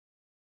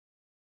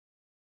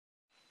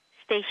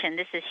station,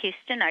 this is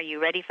Houston. Are you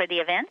ready for the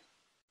event?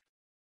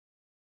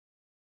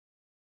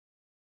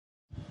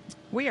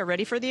 We are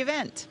ready for the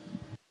event.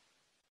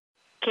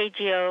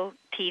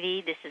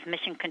 KGO-TV, this is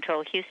Mission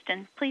Control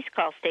Houston. Please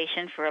call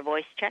station for a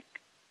voice check.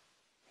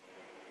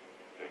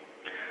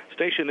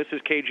 Station, this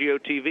is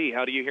KGO-TV.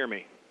 How do you hear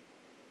me?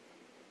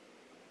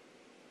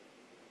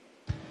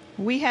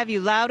 We have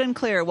you loud and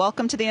clear.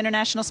 Welcome to the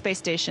International Space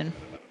Station.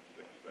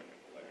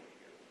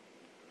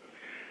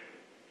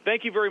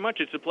 Thank you very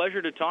much. It's a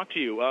pleasure to talk to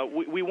you.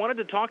 We wanted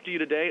to talk to you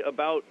today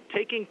about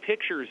taking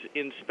pictures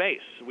in space.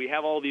 We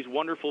have all these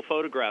wonderful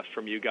photographs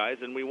from you guys,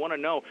 and we want to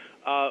know,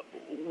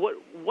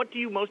 what do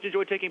you most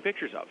enjoy taking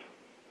pictures of?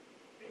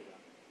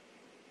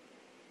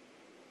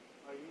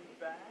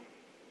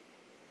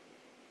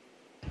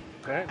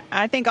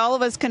 I think all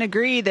of us can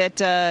agree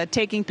that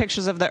taking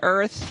pictures of the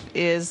Earth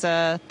is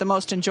the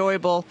most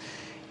enjoyable.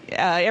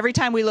 Every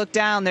time we look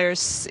down,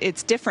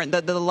 it's different.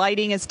 The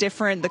lighting is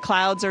different. The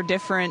clouds are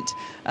different.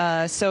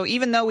 So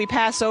even though we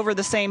pass over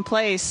the same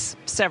place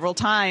several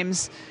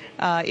times,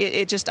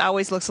 it just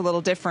always looks a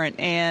little different.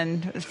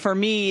 And for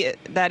me,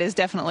 that is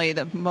definitely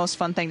the most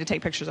fun thing to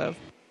take pictures of.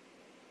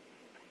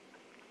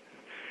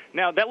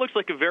 Now, that looks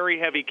like a very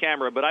heavy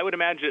camera, but I would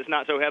imagine it's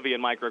not so heavy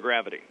in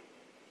microgravity.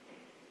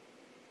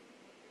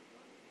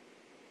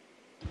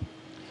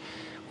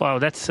 Wow,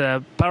 that's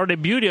part of the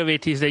beauty of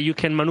it is that you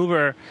can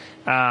maneuver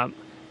a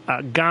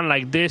gun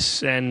like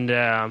this and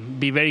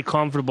be very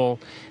comfortable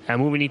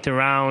moving it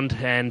around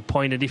and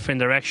point a different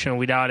direction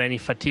without any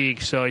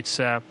fatigue. So it's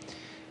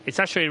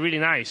actually really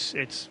nice.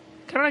 It's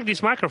kind of like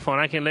this microphone.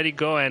 I can let it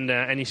go and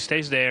it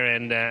stays there,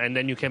 and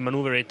then you can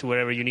maneuver it to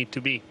wherever you need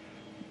to be.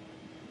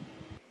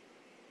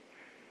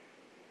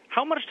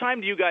 How much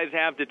time do you guys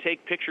have to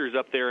take pictures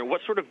up there, and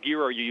what sort of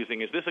gear are you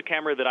using? Is this a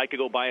camera that I could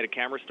go buy at a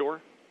camera store?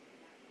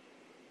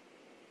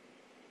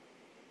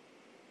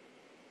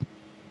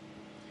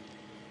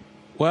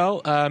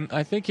 Well,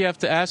 I think you have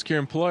to ask your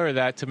employer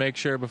that to make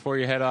sure before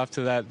you head off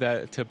to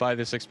that to buy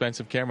this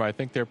expensive camera. I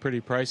think they're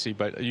pretty pricey,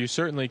 but you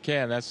certainly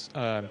can.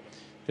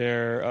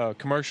 They're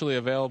commercially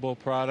available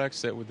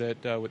products that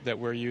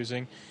we're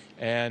using,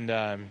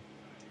 and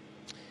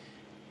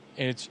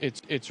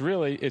it's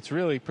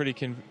really pretty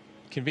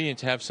convenient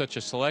to have such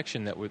a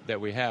selection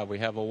that we have. We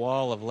have a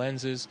wall of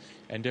lenses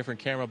and different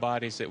camera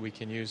bodies that we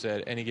can use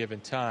at any given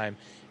time.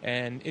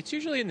 And it's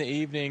usually in the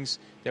evenings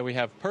that we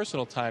have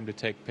personal time to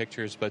take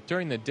pictures, but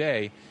during the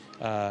day,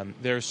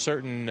 there's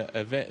certain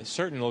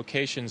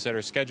locations that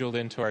are scheduled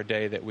into our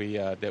day that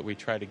we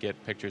try to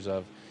get pictures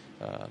of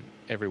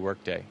every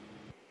workday.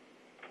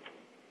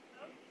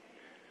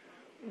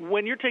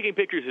 When you're taking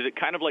pictures, is it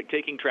kind of like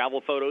taking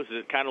travel photos? Is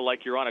it kind of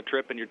like you're on a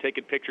trip and you're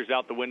taking pictures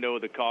out the window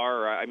of the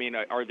car? Or, I mean,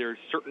 are there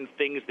certain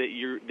things that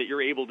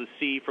you're able to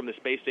see from the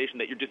space station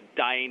that you're just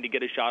dying to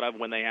get a shot of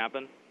when they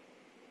happen?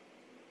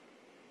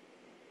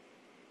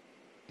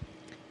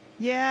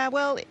 Yeah,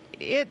 well,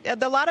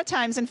 a lot of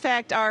times, in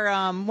fact,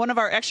 our one of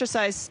our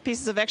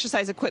pieces of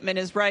exercise equipment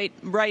is right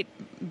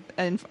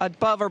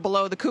above or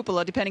below the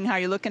cupola, depending how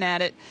you're looking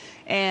at it.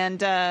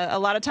 And a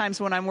lot of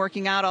times when I'm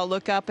working out, I'll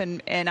look up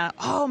and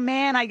oh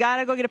man, I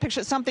gotta go get a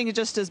picture of something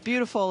just as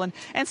beautiful.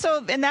 And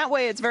so in that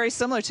way, it's very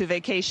similar to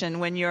vacation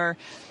when you're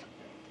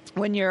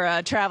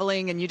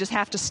traveling and you just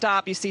have to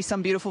stop. You see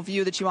some beautiful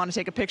view that you want to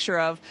take a picture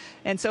of,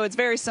 and so it's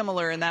very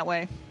similar in that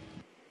way.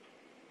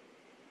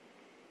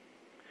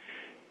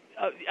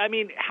 I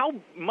mean, how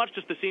much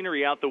does the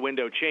scenery out the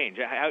window change?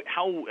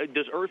 How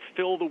does Earth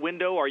fill the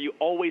window? Are you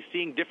always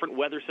seeing different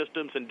weather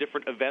systems and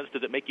different events?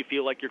 Does it make you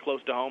feel like you're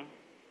close to home?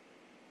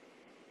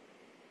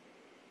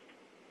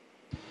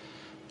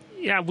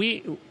 Yeah,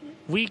 we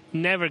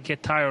never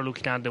get tired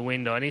looking out the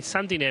window, and it's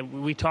something that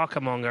we talk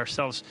among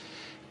ourselves.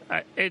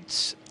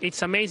 It's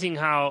amazing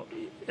how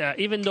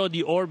even though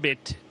the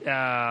orbit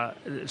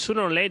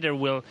sooner or later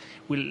will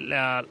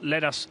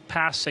let us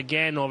pass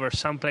again over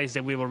some place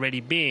that we've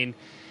already been,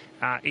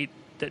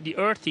 the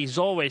Earth is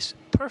always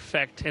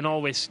perfect and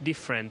always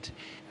different.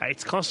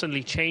 It's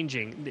constantly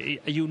changing.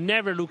 You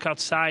never look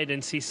outside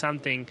and see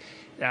something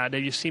that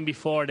you've seen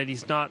before that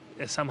is not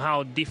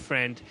somehow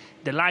different.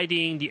 The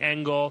lighting, the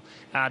angle,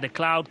 the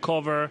cloud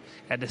cover,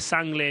 the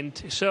sun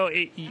glint. So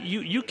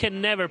you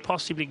can never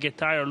possibly get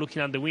tired of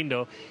looking out the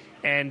window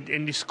and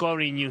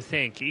discovering new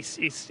things.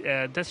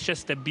 That's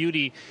just the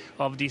beauty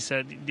of this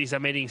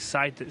amazing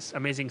site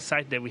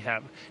that we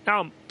have.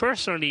 Now,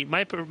 personally,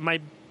 my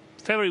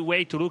favorite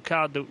way to look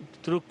down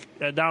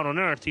on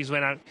Earth is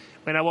when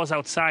I was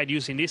outside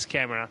using this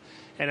camera,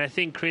 and I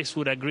think Chris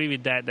would agree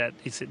with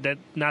that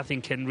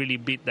nothing can really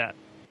beat that.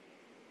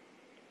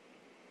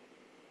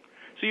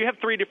 So you have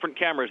three different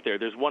cameras there.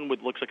 There's one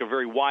with looks like a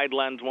very wide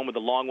lens, one with a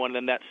long one, and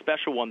then that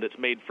special one that's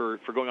made for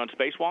going on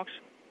spacewalks.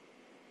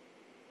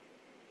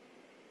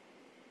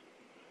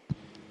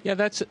 Yeah,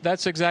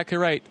 that's exactly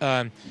right.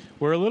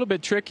 We're a little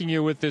bit tricking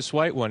you with this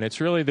white one. It's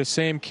really the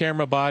same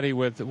camera body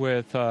with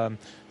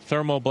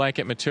thermal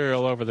blanket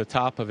material over the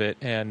top of it,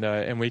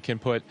 and we can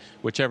put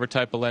whichever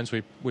type of lens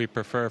we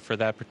prefer for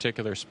that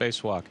particular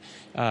spacewalk.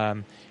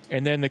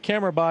 And then the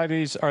camera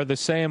bodies are the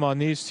same on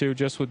these two,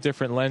 just with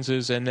different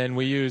lenses. And then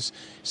we use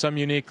some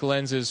unique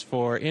lenses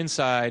for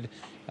inside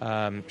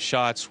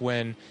shots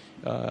when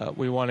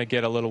we want to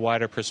get a little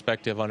wider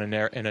perspective on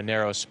in a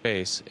narrow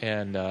space.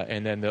 And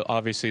then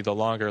obviously the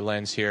longer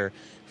lens here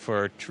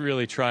for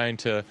really trying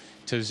to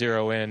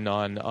zero in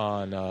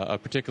on a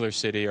particular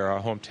city or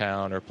our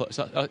hometown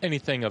or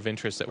anything of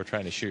interest that we're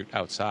trying to shoot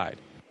outside.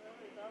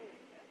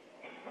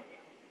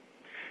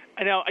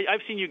 Now, I've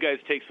seen you guys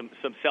take some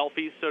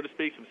selfies, so to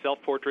speak, some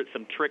self-portraits,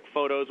 some trick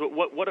photos.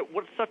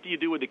 What stuff do you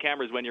do with the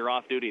cameras when you're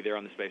off duty there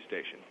on the space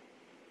station?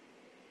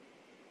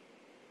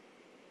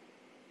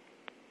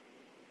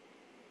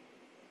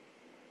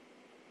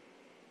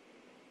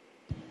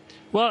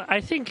 Well,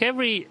 I think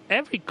every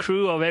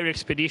crew of every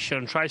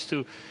expedition tries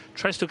to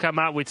come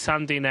up with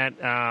something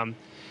that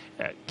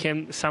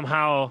can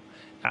somehow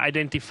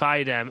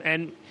identify them.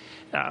 And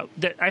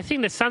I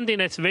think that something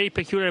that's very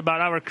peculiar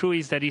about our crew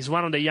is that it's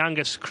one of the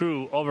youngest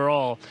crew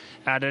overall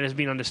that has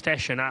been on the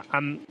station.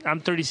 I'm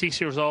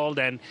 36 years old,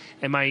 and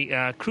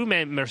my crew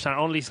members are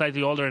only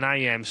slightly older than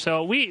I am.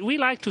 So we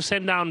like to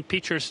send down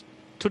pictures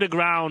to the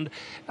ground,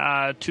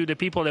 to the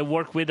people that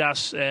work with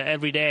us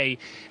every day,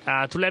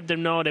 to let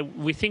them know that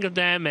we think of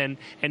them and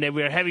that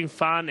we're having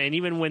fun. And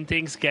even when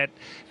things get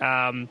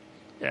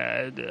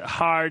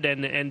hard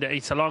and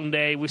it's a long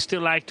day, we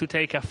still like to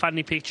take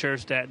funny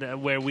pictures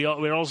where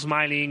we're all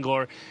smiling,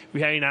 or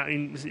we're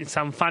in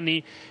some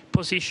funny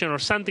position or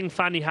something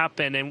funny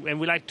happen, and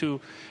we like to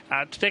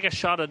take a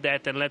shot at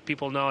that and let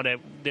people know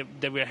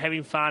that we're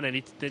having fun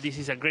and that this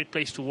is a great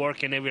place to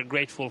work and that we're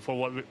grateful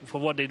for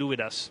what they do with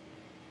us.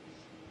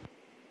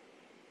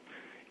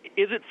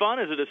 Is it fun?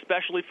 Is it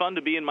especially fun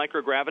to be in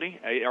microgravity?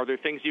 Are there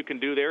things you can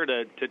do there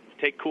to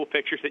take cool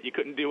pictures that you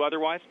couldn't do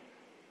otherwise?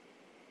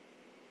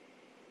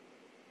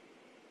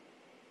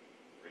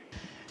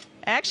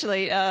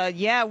 Actually,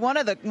 yeah, one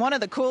of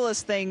the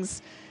coolest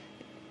things.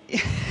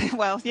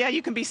 Well, yeah,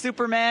 you can be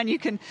Superman.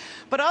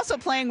 But also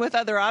playing with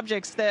other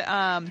objects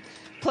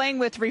playing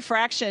with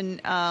refraction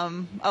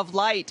of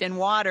light and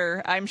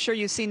water. I'm sure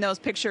you've seen those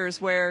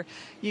pictures where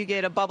you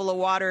get a bubble of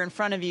water in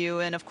front of you,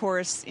 and of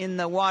course in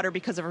the water,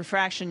 because of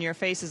refraction, your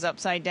face is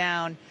upside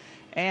down,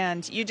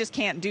 and you just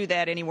can't do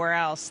that anywhere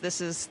else. This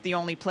is the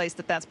only place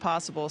that's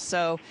possible.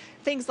 So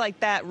things like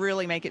that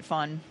really make it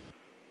fun.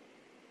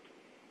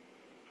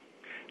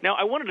 Now,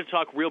 I wanted to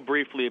talk real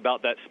briefly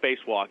about that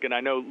spacewalk, and I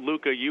know,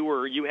 Luca,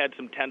 you had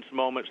some tense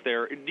moments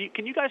there.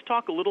 Can you guys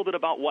talk a little bit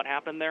about what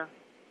happened there?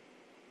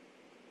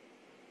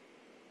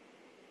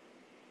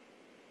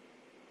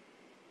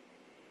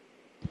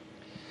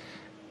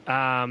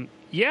 I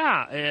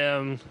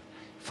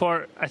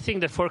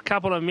think that for a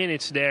couple of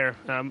minutes there,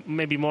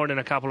 maybe more than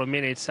a couple of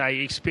minutes, I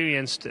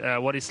experienced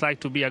what it's like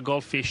to be a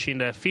goldfish in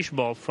the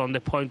fishbowl from the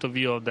point of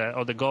view of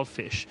the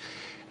goldfish.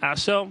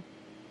 So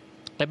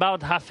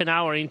about half an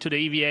hour into the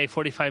EVA,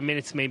 45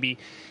 minutes maybe,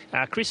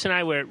 Chris and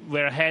I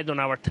were ahead on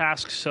our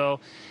task, so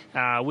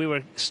we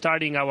were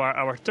starting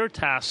our third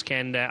task,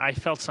 and I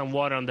felt some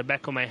water on the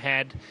back of my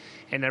head,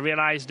 and I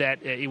realized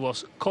that it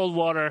was cold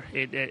water.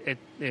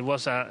 It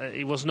was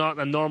not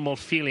a normal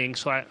feeling,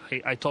 so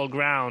I told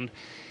ground.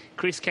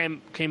 Chris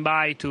came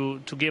by to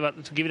give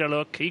it a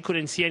look. He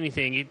couldn't see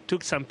anything. He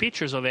took some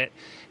pictures of it,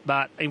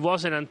 but it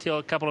wasn't until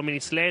a couple of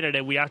minutes later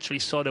that we actually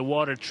saw the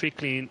water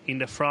trickling in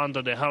the front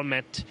of the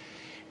helmet,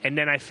 and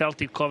then I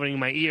felt it covering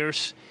my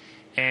ears.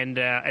 And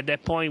at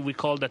that point, we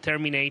called the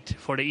terminate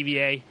for the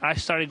EVA. I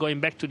started going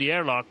back to the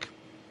airlock,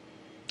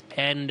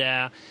 and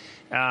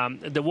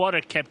the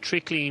water kept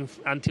trickling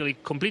until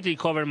it completely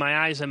covered my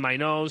eyes and my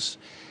nose.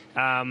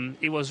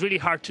 It was really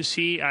hard to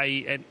see.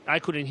 I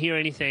couldn't hear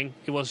anything.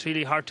 It was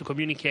really hard to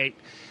communicate.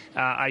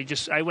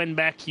 I went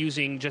back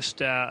using just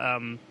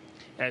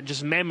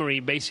memory,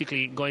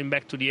 basically going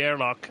back to the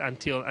airlock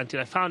until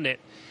I found it,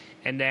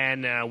 and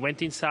then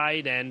went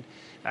inside, and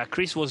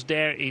Chris was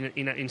there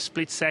in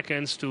split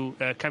seconds to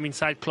come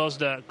inside, close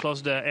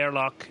the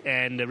airlock,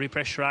 and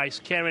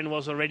repressurize. Karen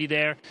was already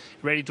there,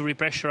 ready to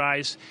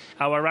repressurize.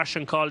 Our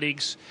Russian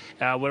colleagues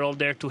were all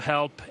there to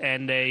help,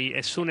 and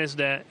as soon as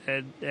the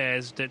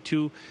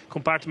two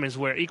compartments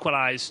were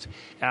equalized,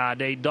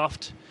 they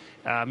doffed,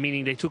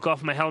 meaning they took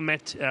off my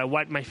helmet,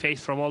 wiped my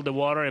face from all the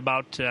water,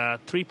 about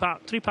 3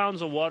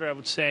 pounds of water, I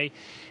would say,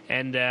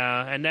 and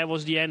that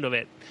was the end of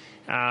it.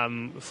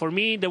 For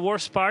me, the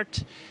worst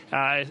part,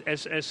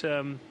 as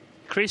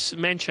Chris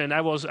mentioned, I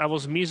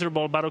was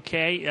miserable, but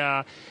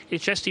okay.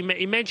 It's just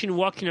imagine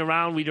walking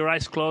around with your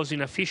eyes closed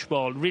in a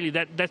fishbowl. Really,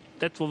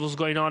 that's what was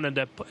going on at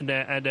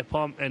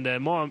the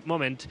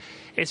moment.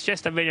 It's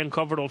just a very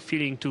uncomfortable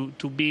feeling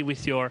to be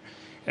with your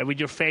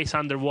face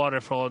underwater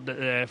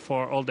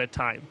for all that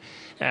time.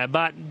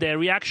 But the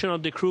reaction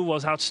of the crew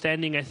was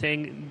outstanding, I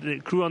think. The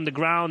crew on the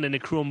ground and the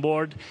crew on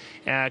board.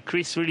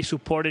 Chris really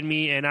supported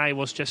me, and I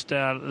was just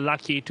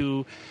lucky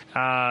to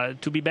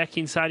be back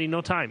inside in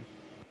no time.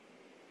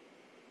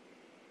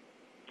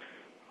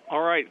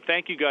 All right.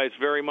 Thank you guys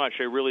very much.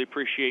 I really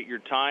appreciate your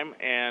time,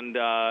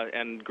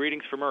 and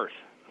greetings from Earth.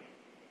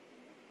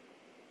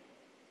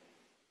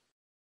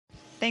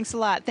 Thanks a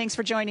lot. Thanks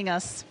for joining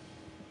us.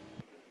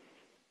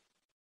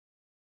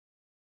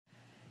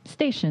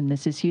 Station,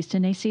 this is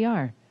Houston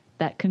ACR.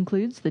 That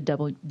concludes the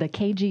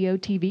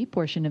KGO-TV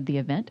portion of the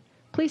event.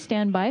 Please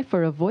stand by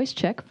for a voice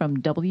check from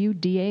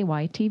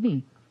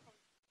WDAY-TV.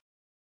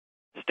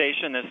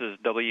 Station, this is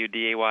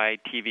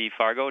WDAY-TV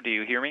Fargo. Do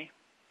you hear me?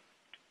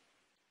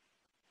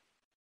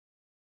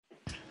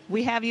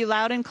 We have you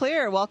loud and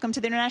clear. Welcome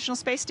to the International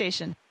Space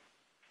Station.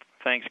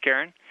 Thanks,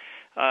 Karen.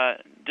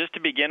 Just to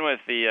begin with,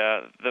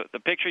 the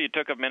picture you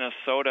took of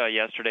Minnesota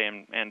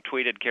yesterday and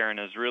tweeted, Karen,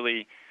 is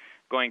really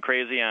going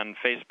crazy on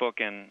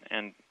Facebook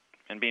and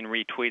being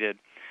retweeted.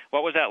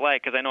 What was that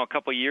like? Because I know a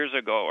couple years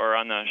ago, or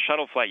on the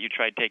shuttle flight, you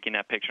tried taking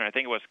that picture, and I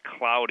think it was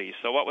cloudy.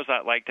 So what was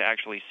that like to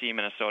actually see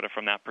Minnesota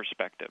from that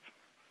perspective?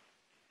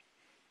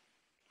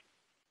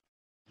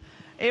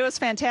 It was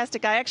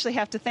fantastic. I actually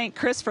have to thank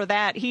Chris for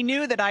that. He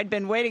knew that I'd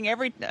been waiting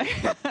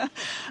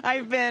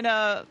I've been,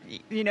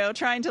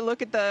 trying to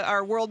look at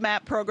our world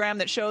map program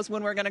that shows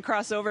when we're going to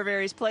cross over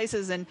various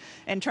places and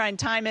try and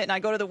time it. And I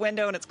go to the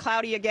window and it's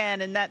cloudy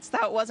again. And that's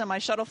how it was on my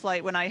shuttle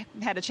flight when I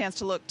had a chance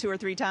to look 2 or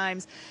 3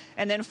 times.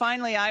 And then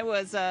finally I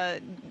was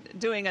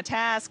doing a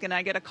task and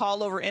I get a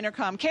call over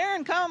intercom.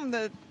 Karen, come!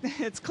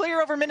 It's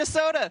clear over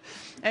Minnesota.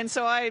 And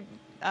so I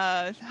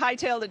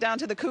hightailed it down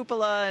to the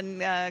cupola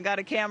and got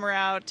a camera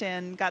out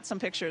and got some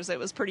pictures. It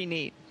was pretty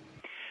neat.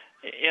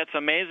 It's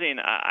amazing.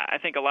 I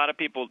think a lot of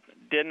people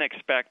didn't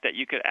expect that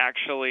you could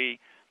actually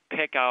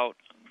pick out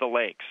the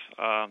lakes,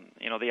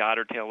 the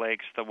Ottertail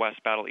Lakes, the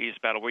West Battle,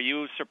 East Battle. Were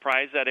you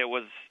surprised that it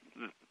was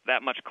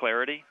that much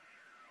clarity?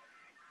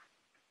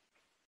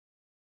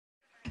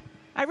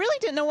 I really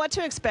didn't know what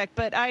to expect,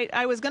 but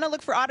I was going to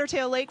look for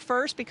Ottertail Lake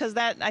first because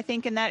that, I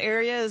think, in that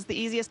area is the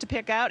easiest to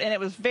pick out, and it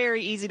was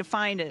very easy to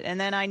find it. And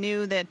then I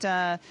knew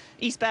that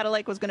East Battle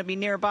Lake was going to be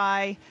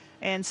nearby,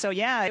 and so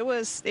yeah, it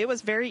was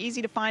very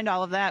easy to find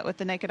all of that with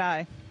the naked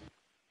eye.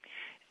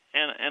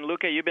 And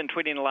Luca, you've been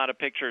tweeting a lot of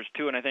pictures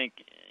too, and I think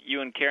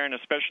you and Karen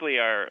especially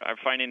are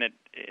finding it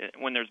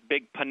when there's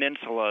big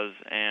peninsulas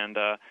and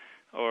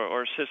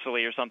or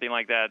Sicily or something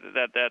like that.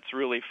 That's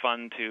really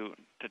fun to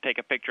take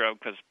a picture of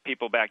because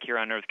people back here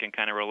on Earth can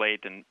kind of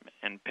relate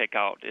and pick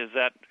out. Is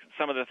that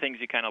some of the things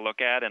you kind of look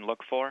at and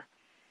look for?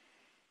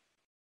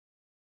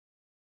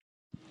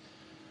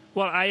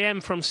 Well, I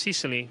am from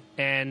Sicily,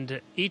 and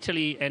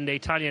Italy and the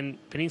Italian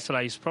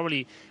peninsula is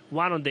probably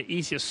one of the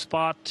easiest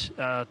spots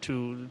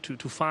to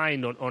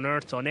find on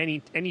Earth on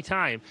any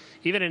time,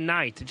 even at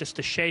night. Just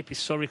the shape is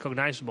so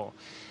recognizable.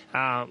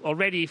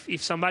 Already,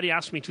 if somebody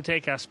asked me to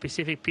take a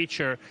specific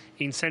picture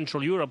in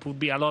Central Europe, it would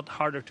be a lot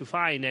harder to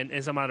find. And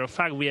as a matter of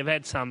fact, we have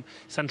had some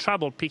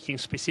trouble picking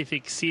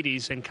specific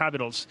cities and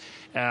capitals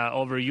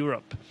over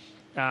Europe.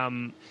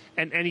 And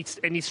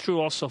it's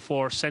true also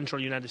for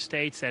Central United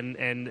States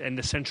and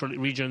the central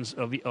regions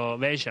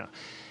of Asia.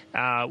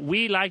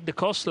 We like the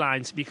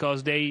coastlines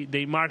because they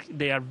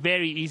are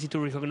very easy to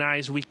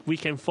recognize. We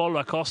can follow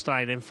a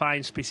coastline and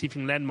find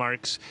specific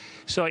landmarks.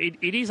 So it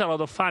is a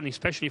lot of fun,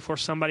 especially for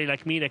somebody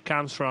like me that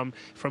comes from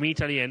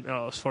Italy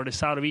and for the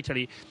south of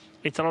Italy.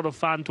 It's a lot of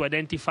fun to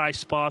identify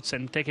spots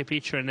and take a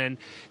picture and then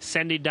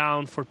send it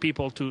down for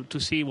people to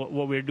see what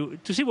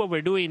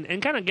we're doing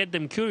and kind of get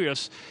them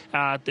curious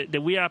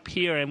that we are up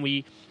here and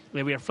we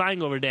are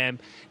flying over them.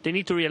 They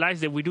need to realize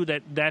that we do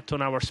that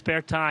on our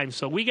spare time.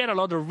 So we get a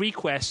lot of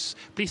requests.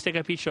 Please take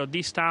a picture of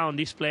this town,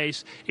 this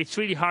place. It's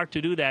really hard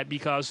to do that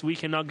because we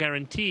cannot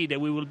guarantee that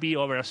we will be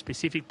over a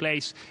specific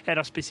place at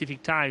a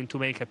specific time to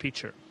make a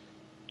picture.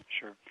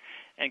 Sure.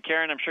 And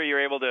Karen, I'm sure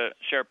you're able to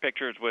share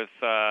pictures with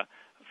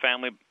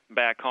family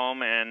back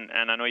home, and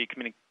I know you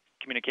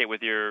communicate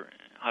with your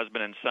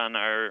husband and son.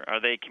 Are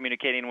they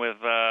communicating with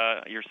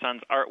your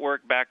son's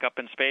artwork back up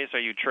in space? Are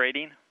you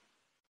trading?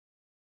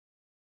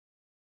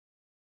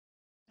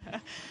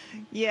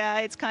 Yeah,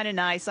 it's kind of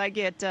nice. I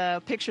get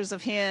pictures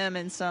of him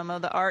and some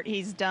of the art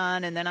he's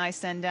done, and then I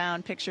send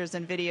down pictures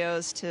and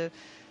videos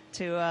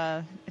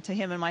to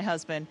him and my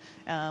husband.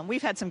 We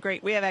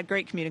have had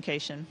great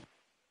communication.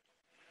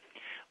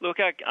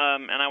 Luca,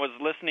 and I was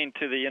listening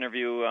to the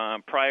interview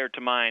prior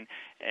to mine,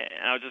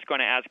 and I was just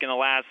going to ask, in the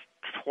last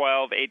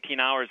 12,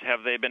 18 hours, have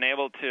they been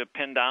able to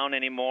pin down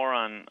any more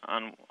on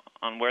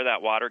where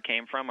that water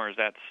came from, or is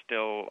that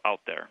still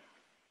out there?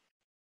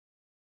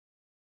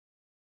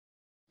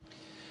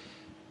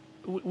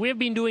 We've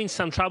been doing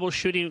some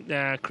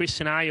troubleshooting, Chris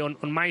and I,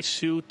 on my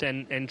suit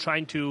and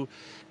trying to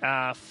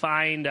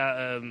find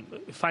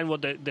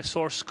what the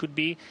source could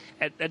be.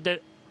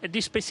 At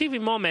this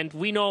specific moment,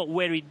 we know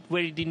where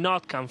it did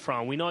not come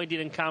from. We know it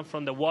didn't come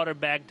from the water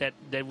bag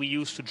that we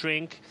used to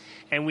drink,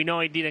 and we know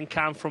it didn't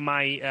come from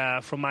my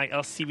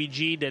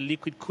LCVG, the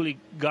liquid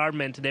cooling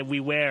garment that we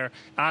wear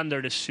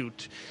under the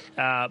suit.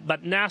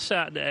 But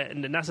NASA,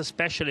 the NASA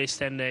specialists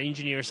and the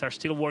engineers are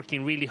still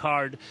working really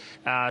hard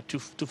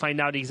to find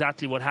out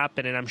exactly what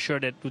happened, and I'm sure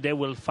that they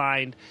will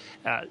find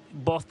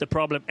both the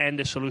problem and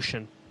the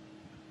solution.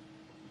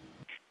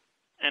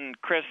 And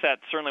Chris, that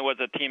certainly was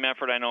a team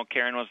effort. I know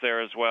Karen was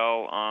there as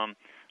well.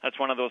 That's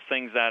one of those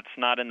things that's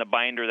not in the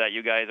binder that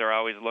you guys are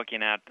always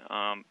looking at.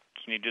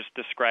 Can you just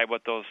describe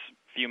what those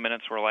few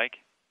minutes were like?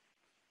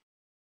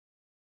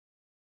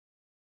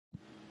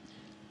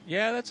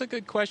 Yeah, that's a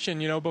good question.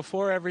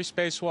 Before every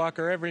spacewalk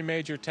or every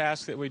major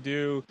task that we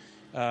do,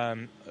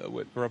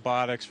 with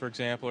robotics, for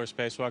example, or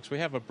spacewalks, we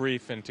have a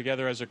brief, and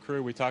together as a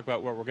crew, we talk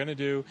about what we're going to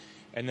do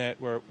and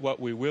what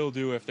we will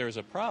do if there's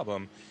a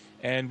problem.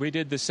 And we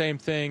did the same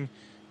thing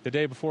the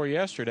day before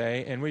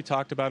yesterday, and we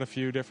talked about a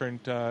few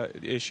different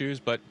issues,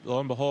 but lo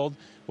and behold,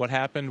 what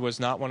happened was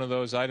not one of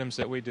those items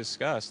that we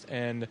discussed.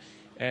 And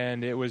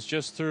it was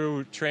just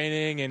through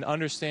training and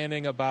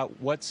understanding about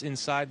what's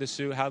inside the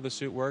suit, how the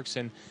suit works,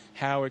 and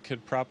how it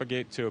could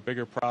propagate to a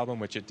bigger problem,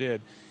 which it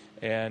did,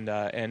 and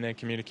then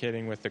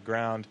communicating with the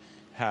ground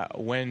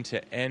when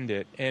to end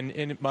it. And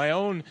in my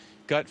own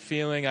gut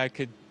feeling,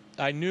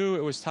 I knew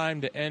it was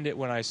time to end it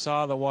when I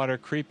saw the water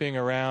creeping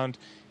around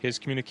his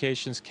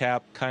communications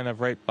cap, kind of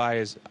right by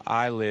his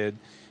eyelid,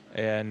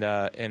 and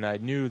I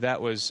knew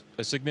that was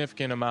a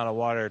significant amount of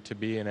water to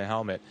be in a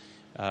helmet,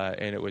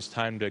 and it was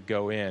time to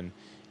go in.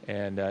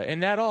 And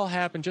that all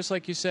happened just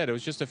like you said. It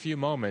was just a few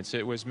moments.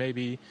 It was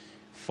maybe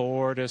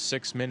 4 to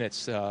 6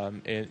 minutes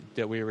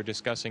that we were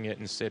discussing it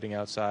and sitting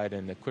outside,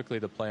 and quickly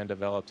the plan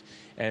developed.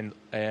 And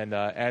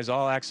as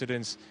all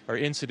incidents,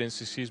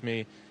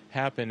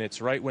 happen,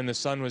 it's right when the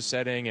sun was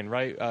setting and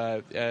right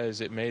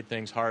as it made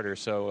things harder.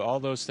 So all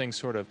those things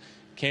sort of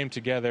came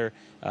together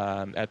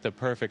at the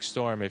perfect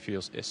storm,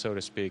 so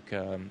to speak,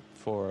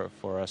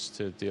 for us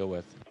to deal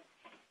with.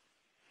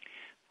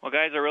 Well,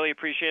 guys, I really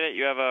appreciate it.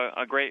 You have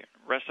a great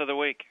rest of the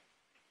week.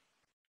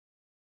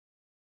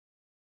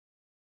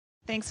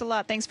 Thanks a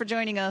lot. Thanks for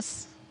joining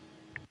us.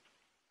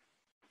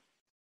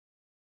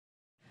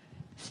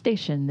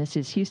 Station, this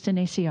is Houston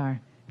ACR.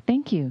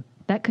 Thank you.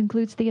 That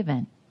concludes the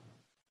event.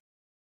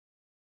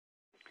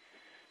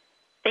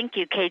 Thank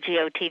you,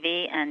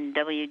 KGO-TV and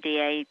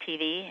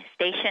WDAY-TV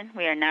station.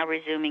 We are now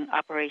resuming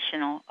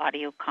operational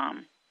audio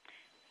comm.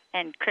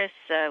 And Chris,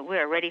 we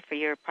are ready for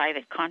your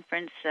private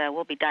conference.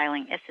 We'll be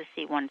dialing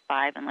SSC 15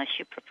 unless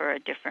you prefer a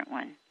different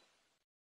one.